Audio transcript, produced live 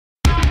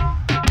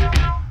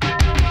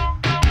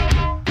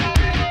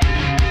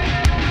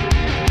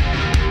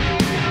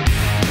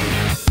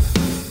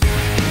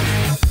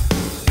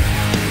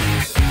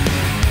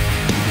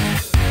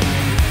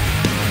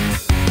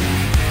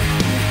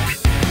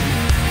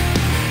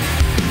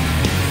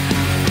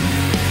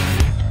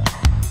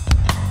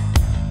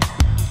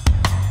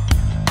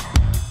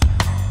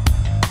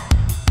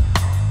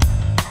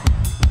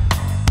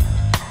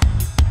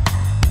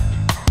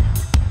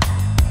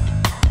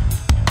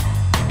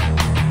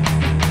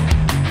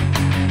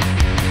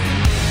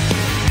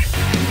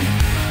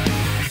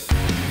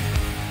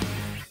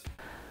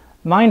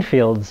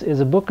Minefields is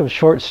a book of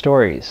short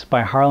stories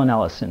by Harlan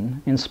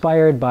Ellison,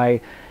 inspired by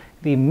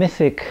the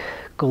mythic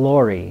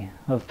glory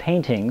of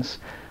paintings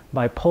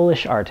by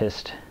Polish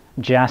artist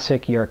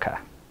Jacek Yerka.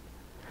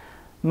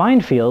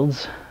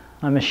 Minefields,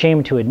 I'm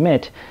ashamed to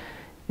admit,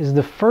 is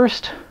the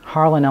first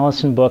Harlan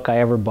Ellison book I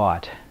ever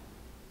bought.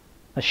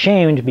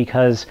 Ashamed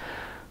because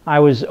I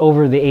was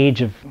over the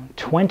age of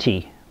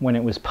 20 when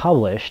it was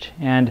published,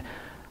 and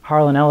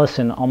Harlan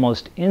Ellison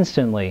almost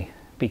instantly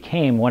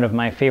became one of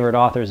my favorite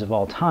authors of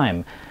all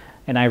time,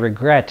 and I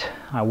regret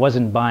I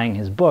wasn't buying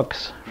his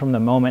books from the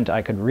moment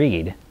I could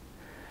read.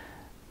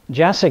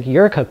 Jacek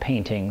Yerka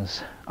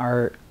paintings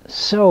are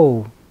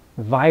so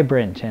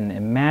vibrant and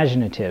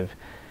imaginative,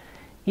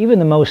 even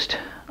the most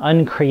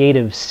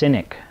uncreative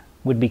cynic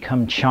would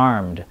become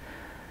charmed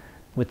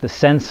with the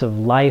sense of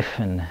life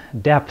and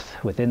depth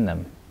within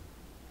them.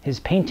 His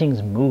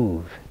paintings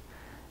move,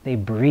 they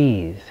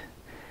breathe,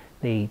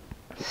 they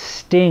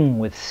sting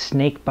with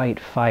snakebite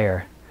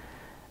fire,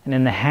 and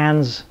in the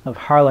hands of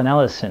Harlan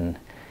Ellison,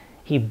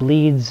 he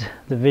bleeds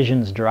the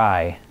visions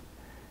dry,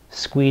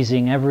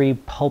 squeezing every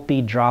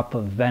pulpy drop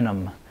of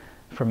venom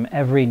from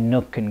every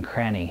nook and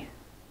cranny.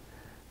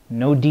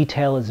 No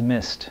detail is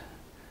missed,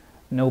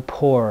 no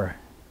pore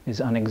is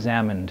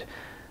unexamined,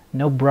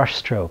 no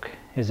brushstroke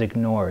is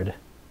ignored.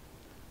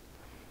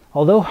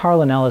 Although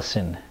Harlan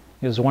Ellison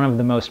is one of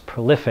the most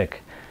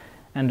prolific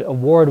and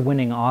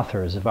award-winning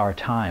authors of our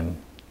time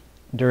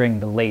during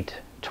the late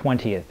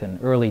 20th and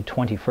early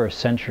 21st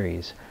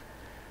centuries,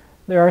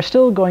 there are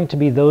still going to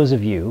be those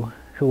of you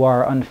who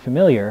are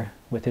unfamiliar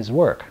with his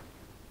work.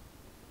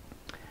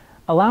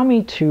 Allow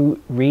me to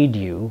read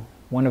you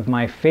one of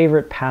my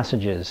favorite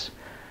passages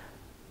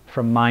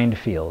from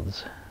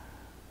Minefields,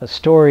 a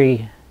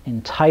story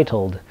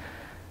entitled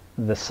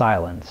The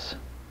Silence.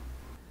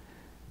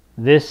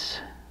 This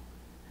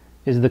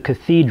is the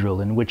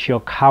cathedral in which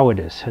your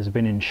cowardice has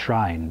been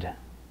enshrined.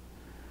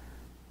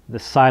 The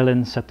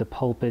silence at the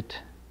pulpit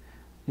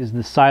is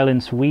the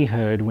silence we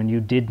heard when you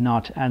did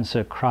not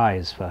answer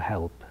cries for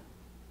help.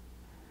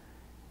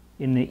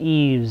 In the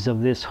eaves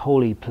of this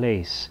holy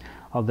place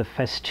are the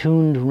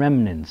festooned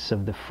remnants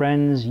of the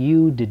friends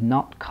you did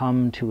not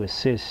come to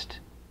assist.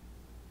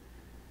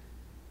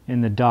 In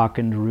the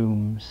darkened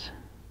rooms,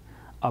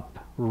 up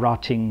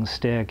rotting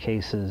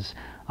staircases,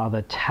 are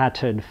the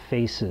tattered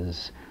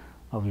faces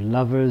of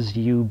lovers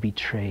you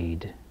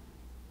betrayed.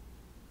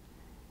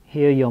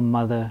 Here your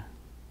mother,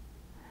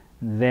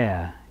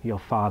 there your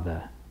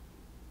father.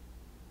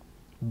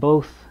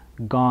 Both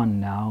gone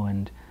now,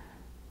 and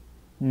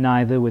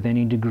neither with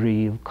any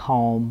degree of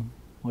calm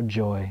or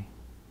joy.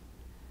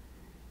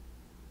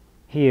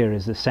 Here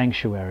is the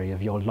sanctuary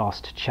of your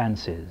lost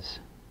chances.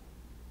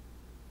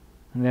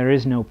 And there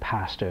is no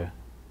pastor,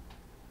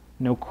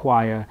 no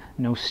choir,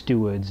 no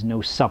stewards,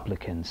 no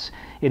supplicants.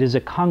 It is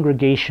a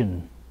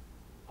congregation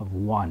of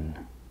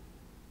one.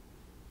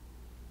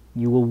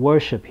 You will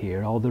worship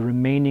here all the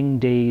remaining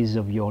days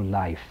of your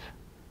life.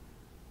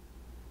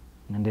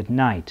 And at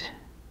night,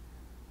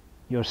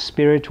 your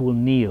spirit will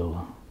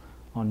kneel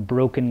on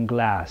broken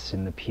glass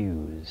in the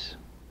pews.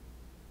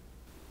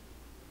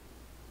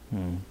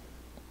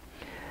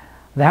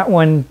 That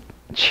one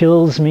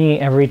chills me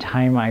every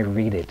time I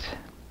read it.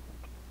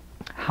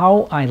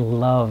 How I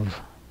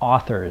love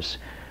authors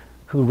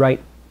who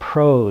write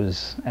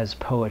prose as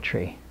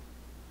poetry.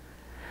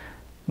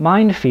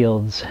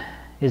 Minefields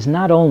is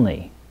not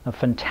only a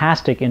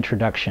fantastic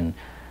introduction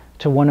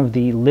to one of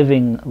the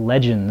living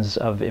legends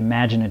of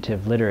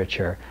imaginative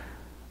literature,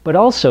 but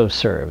also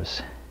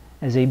serves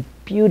as a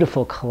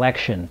beautiful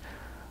collection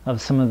of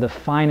some of the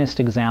finest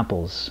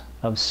examples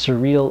of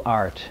surreal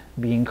art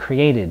being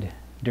created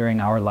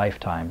during our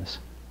lifetimes.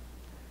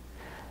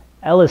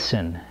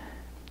 Ellison,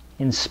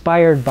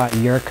 inspired by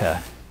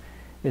Yerka,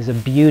 is a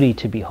beauty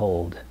to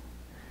behold.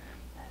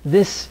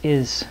 This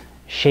is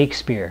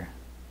Shakespeare,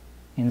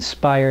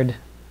 inspired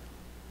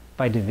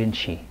by Da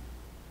Vinci.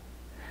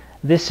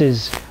 This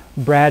is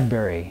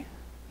Bradbury,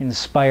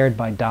 inspired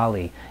by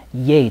Dali.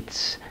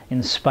 Yeats,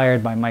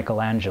 inspired by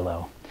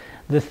Michelangelo.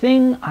 The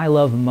thing I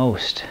love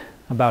most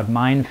about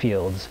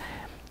Minefields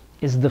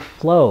is the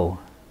flow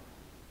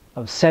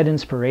of said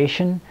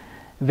inspiration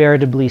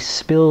veritably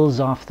spills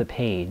off the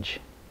page.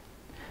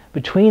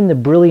 Between the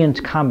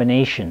brilliant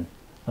combination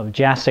of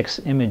Jacek's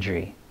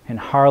imagery and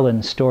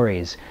Harlan's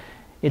stories,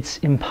 it's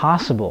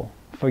impossible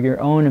for your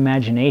own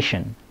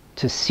imagination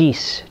to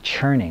cease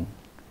churning.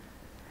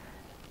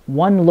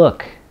 One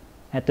look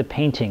at the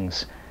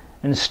paintings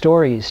and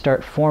stories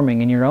start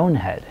forming in your own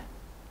head.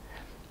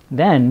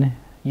 Then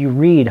you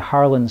read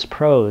Harlan's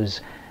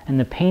prose and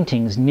the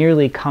paintings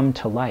nearly come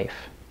to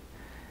life.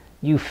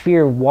 You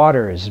fear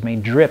waters may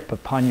drip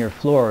upon your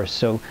floor,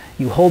 so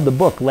you hold the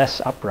book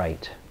less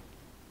upright.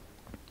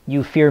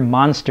 You fear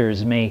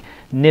monsters may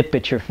nip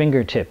at your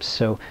fingertips,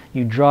 so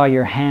you draw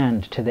your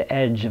hand to the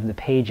edge of the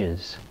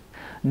pages.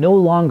 No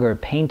longer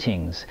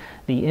paintings,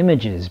 the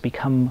images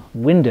become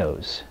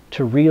windows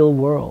to real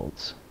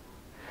worlds.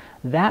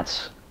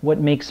 That's what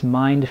makes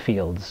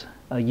Minefields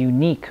a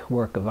unique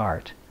work of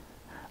art,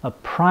 a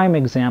prime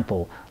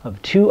example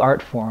of two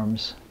art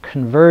forms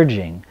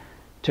converging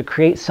to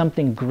create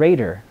something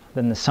greater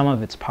than the sum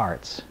of its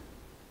parts.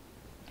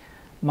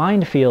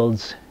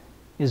 Mindfields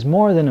is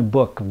more than a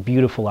book of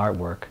beautiful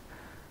artwork,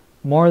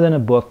 more than a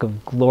book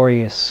of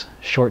glorious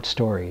short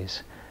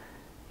stories.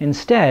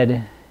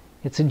 Instead,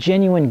 it's a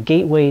genuine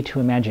gateway to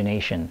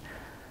imagination,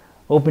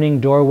 opening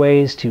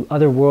doorways to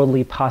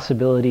otherworldly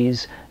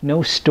possibilities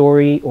no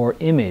story or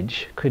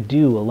image could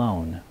do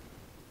alone.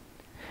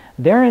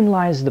 Therein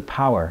lies the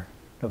power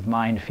of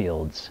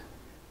Mindfields,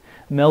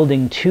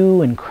 melding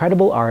two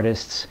incredible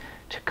artists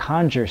to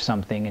conjure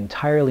something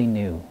entirely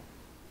new.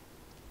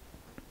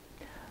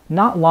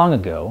 Not long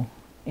ago,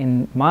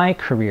 in my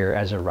career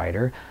as a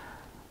writer,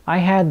 I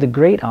had the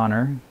great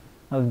honor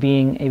of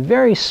being a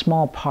very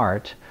small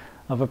part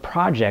of a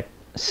project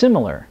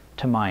similar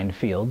to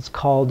Mindfields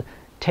called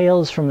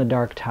Tales from the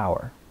Dark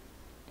Tower.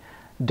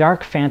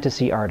 Dark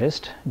fantasy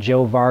artist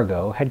Joe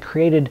Vargo had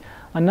created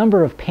a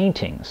number of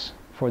paintings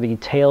for the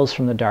Tales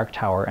from the Dark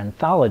Tower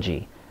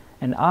anthology,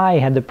 and I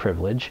had the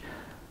privilege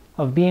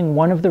of being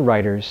one of the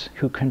writers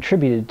who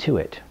contributed to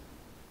it.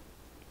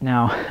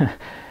 Now,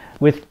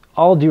 with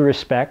all due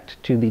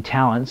respect to the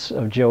talents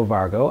of Joe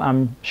Vargo,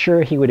 I'm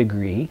sure he would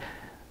agree,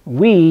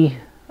 we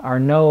are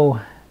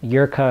no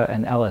Yerka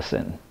and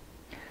Ellison.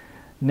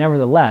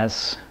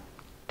 Nevertheless,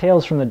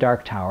 Tales from the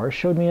Dark Tower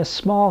showed me a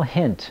small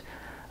hint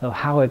of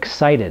how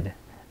excited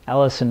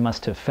Ellison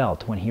must have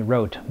felt when he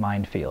wrote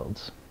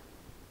Mindfields.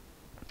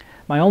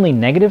 My only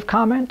negative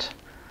comment?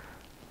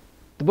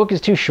 The book is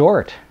too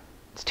short.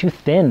 It's too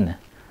thin.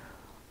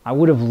 I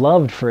would have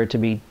loved for it to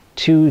be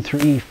 2,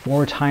 3,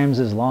 4 times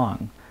as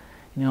long.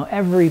 You know,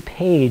 every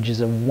page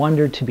is a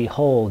wonder to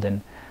behold, and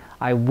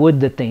I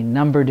would that they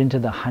numbered into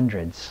the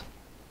hundreds.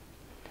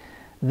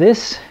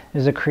 This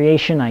is a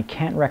creation I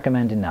can't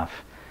recommend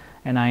enough,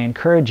 and I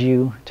encourage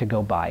you to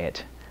go buy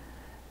it.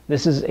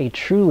 This is a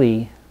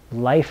truly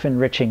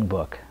life-enriching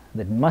book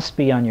that must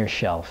be on your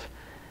shelf,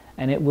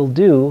 and it will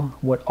do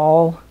what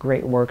all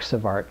great works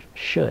of art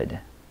should: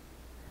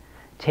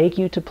 take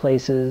you to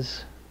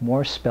places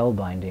more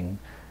spellbinding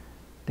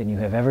than you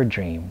have ever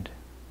dreamed.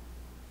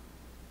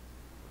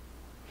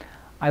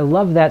 I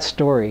love that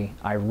story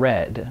I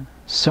read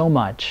so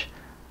much.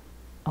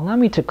 Allow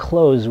me to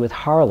close with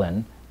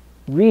Harlan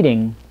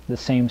reading the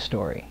same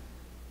story.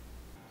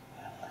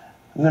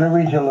 I'm going to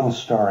read you a little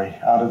story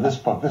out of this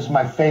book. This is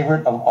my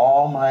favorite of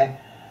all my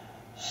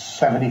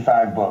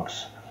 75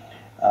 books.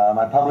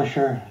 My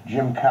publisher,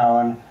 Jim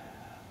Cowan,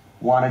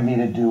 wanted me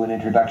to do an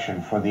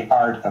introduction for The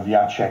Art of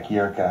Jacek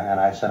Yerka, and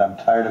I said, I'm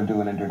tired of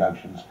doing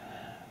introductions,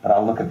 but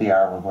I'll look at the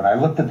artwork. When I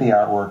looked at the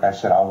artwork, I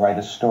said, I'll write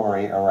a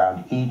story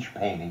around each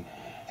painting,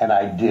 and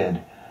I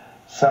did.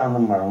 Some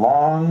of them are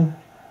long,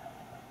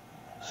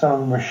 some of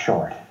them are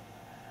short.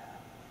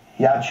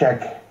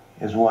 Jacek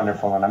is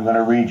wonderful, and I'm going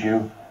to read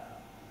you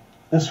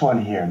this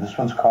one here. This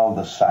one's called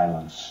The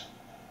Silence.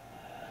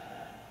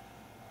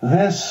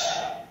 This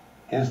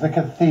is the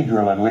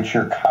cathedral in which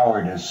your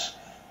cowardice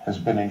has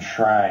been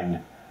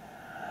enshrined.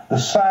 The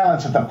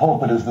silence at the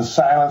pulpit is the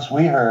silence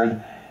we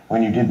heard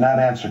when you did not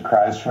answer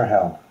cries for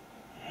help.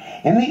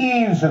 In the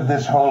eaves of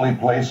this holy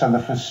place are the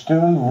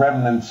festooned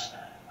remnants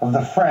of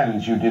the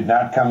friends you did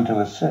not come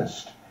to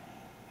assist.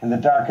 In the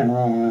darkened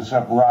rooms,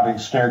 up rotting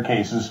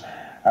staircases,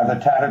 are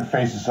the tattered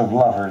faces of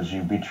lovers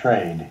you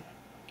betrayed.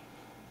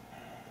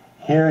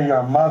 Here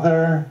your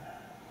mother,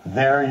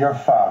 there your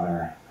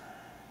father,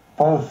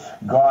 both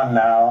gone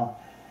now,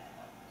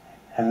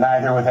 and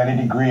neither with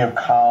any degree of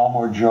calm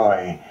or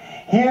joy.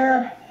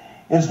 Here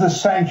is the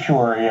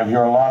sanctuary of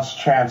your lost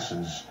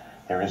chances.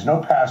 There is no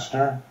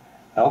pastor,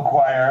 no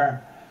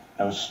choir,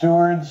 no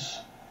stewards,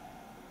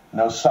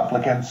 no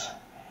supplicants.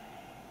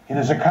 It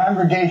is a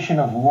congregation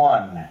of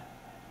one.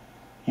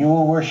 You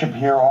will worship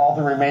here all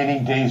the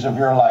remaining days of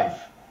your life,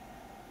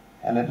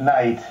 and at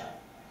night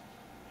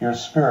your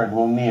spirit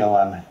will kneel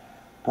on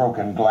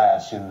broken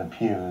glass in the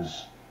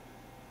pews.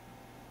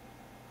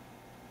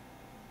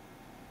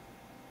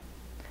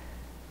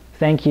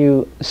 Thank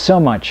you so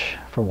much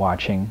for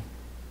watching.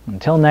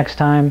 Until next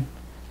time,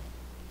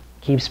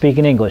 keep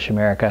speaking English,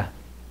 America.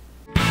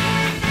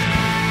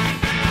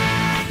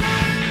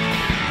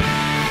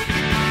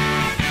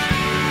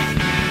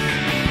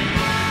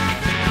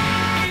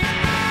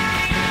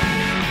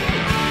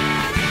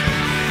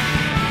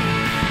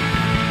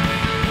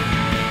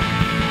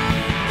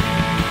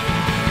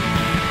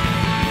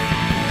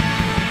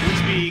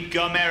 Speak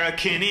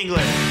American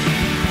English.